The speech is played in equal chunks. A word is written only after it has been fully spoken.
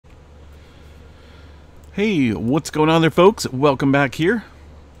Hey, what's going on there, folks? Welcome back here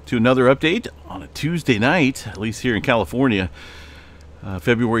to another update on a Tuesday night, at least here in California,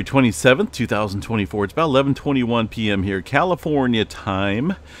 February 27th, 2024. It's about 11:21 p.m. here, California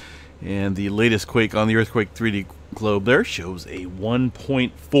time, and the latest quake on the Earthquake 3D globe there shows a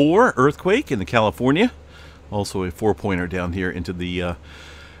 1.4 earthquake in the California, also a 4-pointer down here into the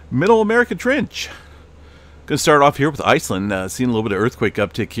Middle America Trench. Going to start off here with Iceland, seeing a little bit of earthquake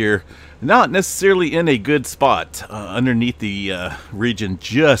uptick here. Not necessarily in a good spot, underneath the region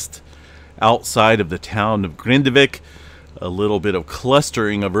just outside of the town of Grindavik. A little bit of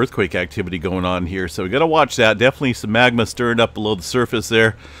clustering of earthquake activity going on here, so we got to watch that. Definitely some magma stirring up below the surface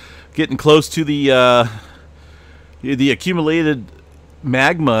there, getting close to the accumulated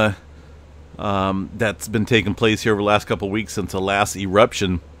magma that's been taking place here over the last couple of weeks since the last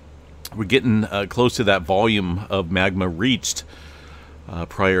eruption. We're getting close to that volume of magma reached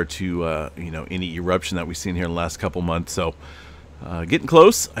prior to any eruption that we've seen here in the last couple months. So getting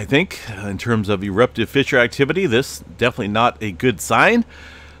close, I think, in terms of eruptive fissure activity. This definitely not a good sign.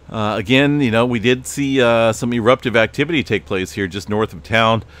 Again, we did see some eruptive activity take place here just north of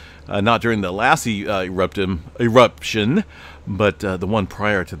town. Not during the last eruption, but the one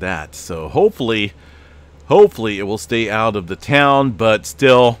prior to that. So hopefully it will stay out of the town, but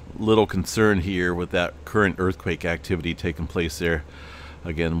still a little concern here with that current earthquake activity taking place there.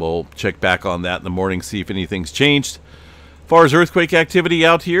 Again, we'll check back on that in the morning, see if anything's changed. As far as earthquake activity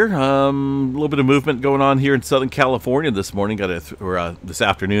out here, a little bit of movement going on here in Southern California this morning, this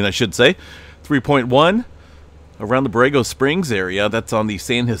afternoon, I should say. 3.1 around the Borrego Springs area. That's on the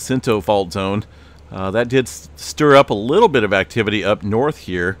San Jacinto fault zone. That did stir up a little bit of activity up north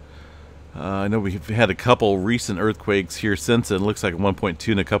here. I know we've had a couple recent earthquakes here since then. Looks like a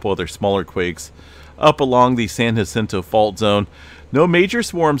 1.2 and a couple other smaller quakes up along the San Jacinto fault zone. No major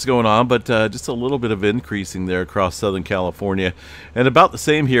swarms going on, but just a little bit of increasing there across Southern California. And about the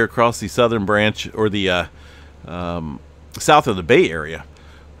same here across the southern branch, or the south of the Bay Area.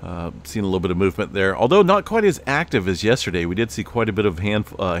 Seeing a little bit of movement there, although not quite as active as yesterday. We did see quite a bit of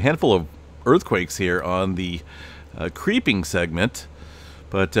handful of earthquakes here on the creeping segment.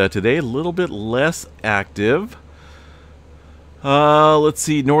 But today, a little bit less active. Let's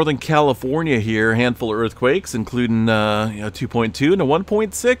see, Northern California here, a handful of earthquakes, including 2.2 and a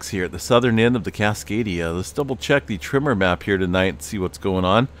 1.6 here at the southern end of the Cascadia. Let's double check the tremor map here tonight and see what's going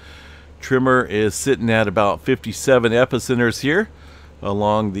on. Tremor is sitting at about 57 epicenters here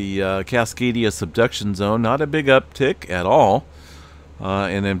along the Cascadia subduction zone. Not a big uptick at all.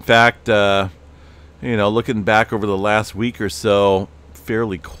 And in fact, looking back over the last week or so,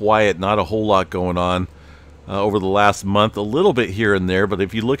 fairly quiet, not a whole lot going on over the last month, a little bit here and there. But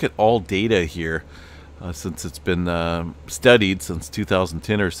if you look at all data here, since it's been studied since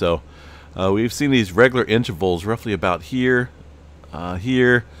 2010 or so, we've seen these regular intervals roughly about here,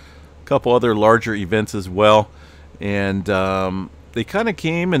 a couple other larger events as well, and they kind of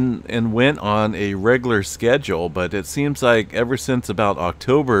came and went on a regular schedule. But it seems like ever since about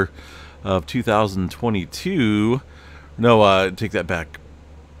October of 2022, no, take that back.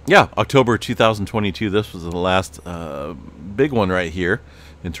 Yeah, October 2022, this was the last big one right here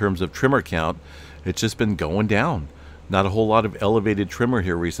in terms of tremor count. It's just been going down. Not a whole lot of elevated tremor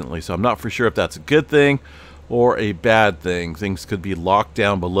here recently, so I'm not for sure if that's a good thing or a bad thing. Things could be locked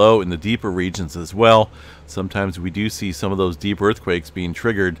down below in the deeper regions as well. Sometimes we do see some of those deep earthquakes being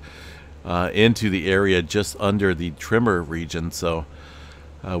triggered into the area just under the tremor region, so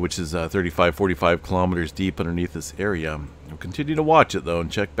which is 35, 45 kilometers deep underneath this area. We'll continue to watch it, though,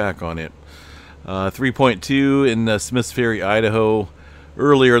 and check back on it. 3.2 in Smiths Ferry, Idaho,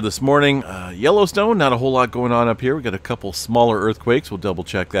 earlier this morning. Yellowstone, not a whole lot going on up here. We got a couple smaller earthquakes. We'll double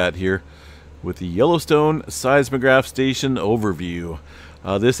check that here with the Yellowstone Seismograph Station overview.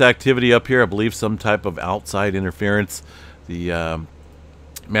 This activity up here, I believe some type of outside interference. The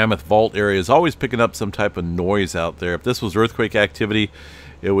Mammoth Vault area is always picking up some type of noise out there. If this was earthquake activity,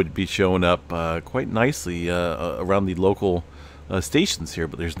 it would be showing up quite nicely around the local stations here,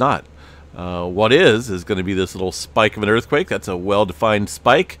 but there's not. What is going to be this little spike of an earthquake. That's a well-defined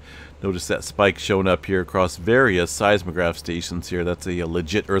spike. Notice that spike showing up here across various seismograph stations here. That's a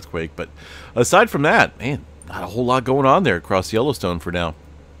legit earthquake. But aside from that, man, not a whole lot going on there across Yellowstone for now.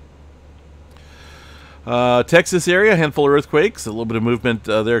 Texas area, handful of earthquakes, a little bit of movement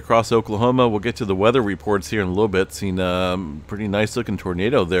there across Oklahoma. We'll get to the weather reports here in a little bit. Seen pretty nice looking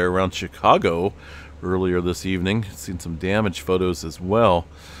tornado there around Chicago earlier this evening. Seen some damage photos as well.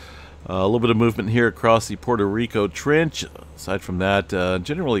 A little bit of movement here across the Puerto Rico Trench. Aside from that,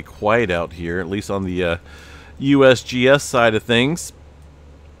 generally quiet out here, at least on the USGS side of things.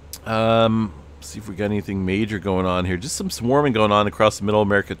 See if we got anything major going on here. Just some swarming going on across the Middle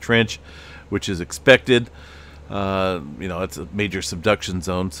America Trench, which is expected. You know, it's a major subduction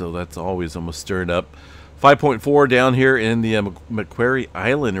zone, so that's always almost stirred up. 5.4 down here in the Macquarie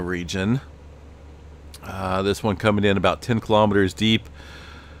Island region. This one coming in about 10 kilometers deep.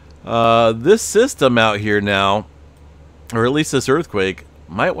 This system out here now, or at least this earthquake,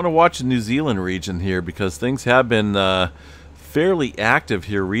 might want to watch the New Zealand region here, because things have been fairly active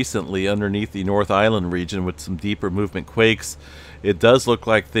here recently underneath the North Island region with some deeper movement quakes. It does look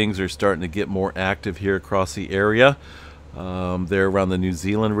like things are starting to get more active here across the area there around the New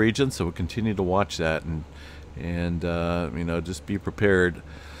Zealand region, so we'll continue to watch that and you know, just be prepared.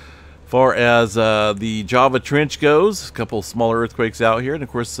 Far as the Java Trench goes, a couple smaller earthquakes out here, and of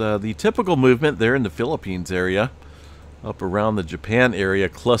course the typical movement there in the Philippines area, up around the Japan area,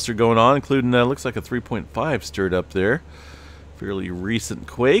 cluster going on, including looks like a 3.5 stirred up there. Fairly recent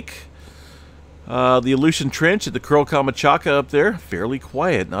quake. The Aleutian Trench at the Kuril Kamchatka up there, fairly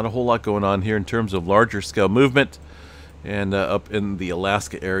quiet. Not a whole lot going on here in terms of larger scale movement. And up in the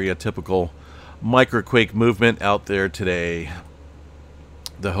Alaska area, typical microquake movement out there today.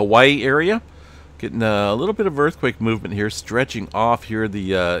 The Hawaii area, getting a little bit of earthquake movement here, stretching off here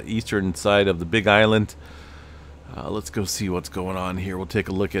the eastern side of the Big Island. Let's go see what's going on here. We'll take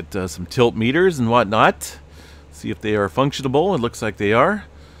a look at some tilt meters and whatnot. See if they are functionable. It looks like they are.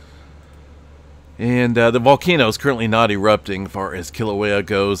 And the volcano is currently not erupting as far as Kilauea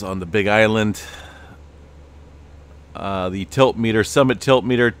goes on the Big Island. The tilt meter, summit tilt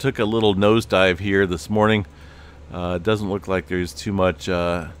meter, took a little nosedive here this morning. It doesn't look like there's too much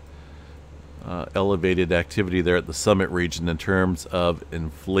elevated activity there at the summit region in terms of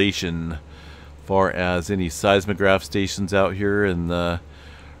inflation. Far as any seismograph stations out here and the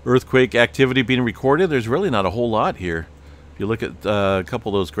earthquake activity being recorded, there's really not a whole lot here. If you look at a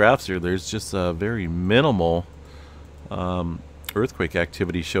couple of those graphs here, there's just a very minimal earthquake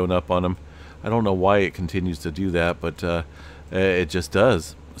activity showing up on them. I don't know why it continues to do that, but it just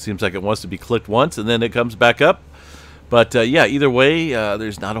does. Seems like it wants to be clicked once and then it comes back up. But yeah, either way,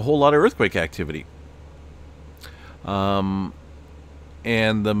 there's not a whole lot of earthquake activity.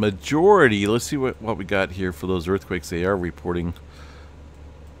 And the majority, let's see what we got here for those earthquakes they are reporting.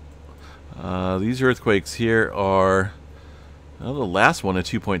 These earthquakes here are, well, the last one at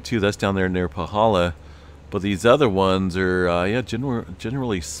 2.2, that's down there near Pahala. But these other ones are, yeah,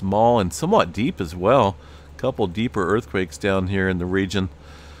 generally small and somewhat deep as well. A couple deeper earthquakes down here in the region.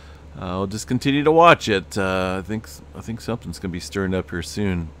 We'll just continue to watch it. I think something's going to be stirring up here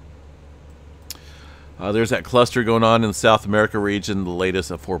soon. There's that cluster going on in the South America region, the latest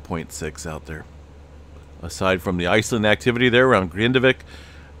at 4.6 out there. Aside from the Iceland activity there around Grindavik,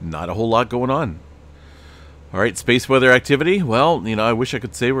 not a whole lot going on. All right, space weather activity. Well, you know, I wish I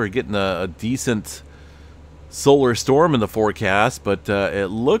could say we're getting a decent solar storm in the forecast, but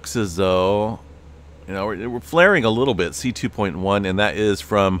it looks as though, you know, we're flaring a little bit, C2.1, and that is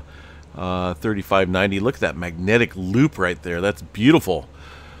from 3590. Look at that magnetic loop right there. That's beautiful.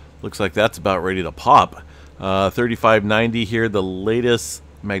 Looks like that's about ready to pop. 3590 here, the latest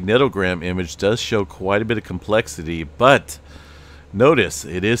magnetogram image does show quite a bit of complexity, but notice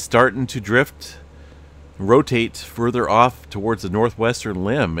it is starting to drift, rotate further off towards the northwestern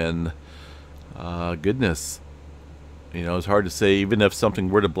limb, and goodness, you know, it's hard to say. Even if something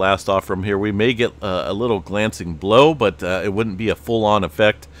were to blast off from here, we may get a little glancing blow, but it wouldn't be a full-on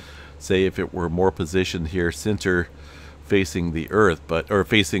effect, say if it were more positioned here center facing the earth, but, or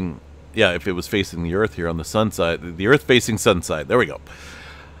facing, yeah, if it was facing the earth here on the sun side, the earth facing sun side, there we go.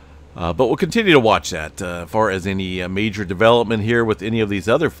 But we'll continue to watch that. As far as any major development here with any of these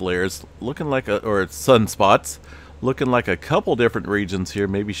other flares, looking like or sunspots, looking like a couple different regions here,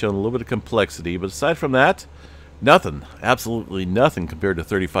 maybe showing a little bit of complexity, but aside from that, nothing, absolutely nothing compared to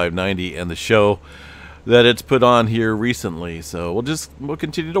 3590 and the show that it's put on here recently. So we'll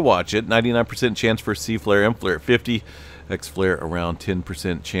continue to watch it. 99% chance for C flare, M flare at 50, X flare around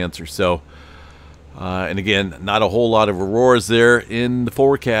 10% chance or so. And again, not a whole lot of auroras there in the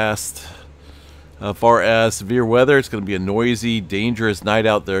forecast. Far as severe weather, it's going to be a noisy, dangerous night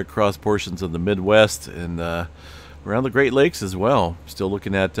out there across portions of the Midwest and around the Great Lakes as well. Still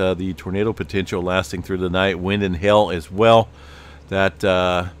looking at the tornado potential lasting through the night, wind and hail as well.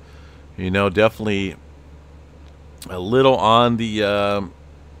 That, you know, definitely a little on the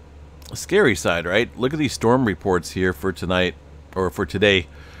scary side, right? Look at these storm reports here for tonight, or for today.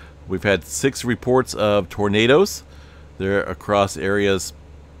 We've had 6 reports of tornadoes. They're across areas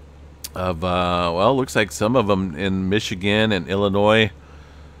of, well, looks like some of them in Michigan and Illinois.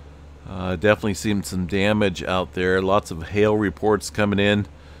 Definitely seen some damage out there. Lots of hail reports coming in.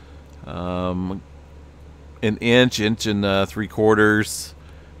 An inch and 3/4.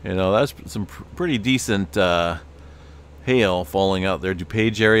 You know, that's some pretty decent hail falling out there.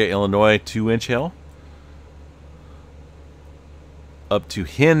 DuPage area, Illinois, 2-inch hail. Up to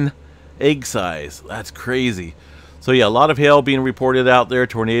hen egg size. That's crazy. So yeah, a lot of hail being reported out there.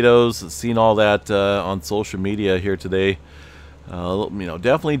 Tornadoes. Seen all that on social media here today. You know,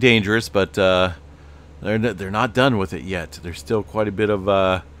 definitely dangerous, but they're not done with it yet. There's still quite a bit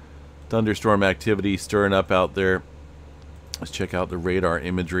of thunderstorm activity stirring up out there. Let's check out the radar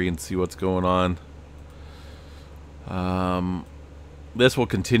imagery and see what's going on. This will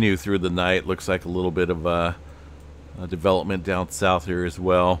continue through the night. Looks like a little bit of development down south here as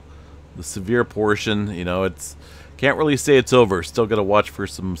well. The severe portion, you know, it's can't really say it's over. Still got to watch for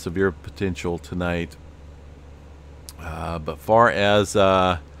some severe potential tonight. But far as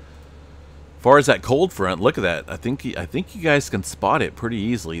that cold front, look at that. I think you guys can spot it pretty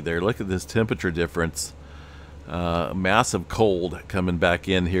easily there. Look at this temperature difference. Massive cold coming back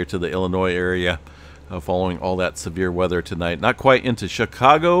in here to the Illinois area, following all that severe weather tonight. Not quite into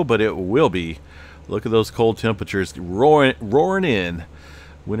Chicago, but it will be. Look at those cold temperatures roaring in.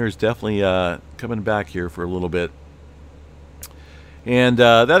 Winter's definitely coming back here for a little bit. And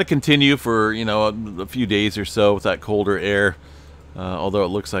that'll continue for, you know, a few days or so with that colder air. Although it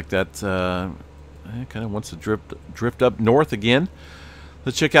looks like that kind of wants to drift up north again.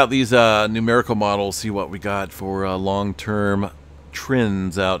 Let's check out these numerical models, see what we got for long-term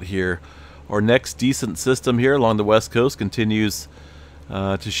trends out here. Our next decent system here along the west coast continues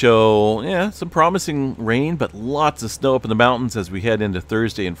to show some promising rain, but lots of snow up in the mountains as we head into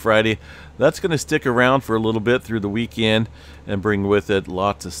Thursday and Friday. That's going to stick around for a little bit through the weekend and bring with it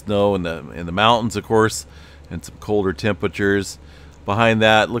lots of snow in the mountains, of course, and some colder temperatures. Behind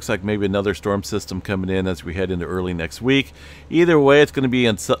that, looks like maybe another storm system coming in as we head into early next week. Either way, it's going to be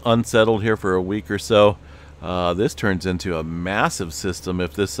unsettled here for a week or so. This turns into a massive system.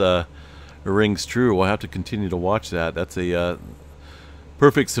 If this rings true, we'll have to continue to watch that. That's a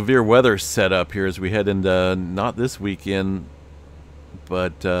perfect severe weather setup here as we head into not this weekend,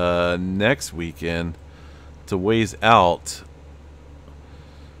 but next weekend. It's a ways out.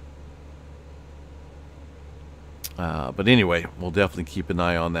 But anyway, we'll definitely keep an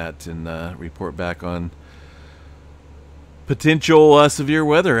eye on that and report back on potential severe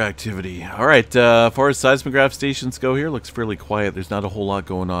weather activity. All right, as far as seismograph stations go here, looks fairly quiet. There's not a whole lot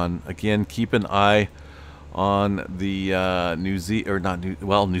going on. Again, keep an eye on the New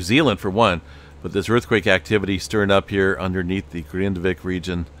Zealand for one, but this earthquake activity stirring up here underneath the Grindavik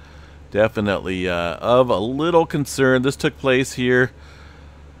region. Definitely of a little concern. This took place here.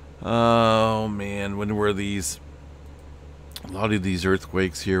 Oh man, when were these? A lot of these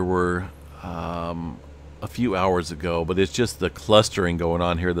earthquakes here were a few hours ago, but it's just the clustering going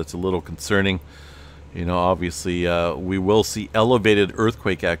on here that's a little concerning. You know, obviously we will see elevated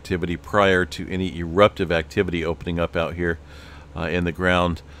earthquake activity prior to any eruptive activity opening up out here in the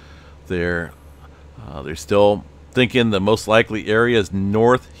ground. They're still thinking the most likely area is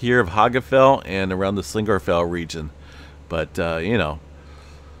north here of Hagafell and around the Slingarfell region. But, you know,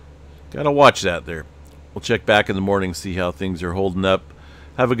 got to watch that there. We'll check back in the morning, see how things are holding up.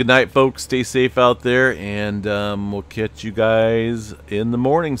 Have a good night, folks. Stay safe out there, and we'll catch you guys in the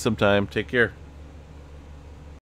morning sometime. Take care.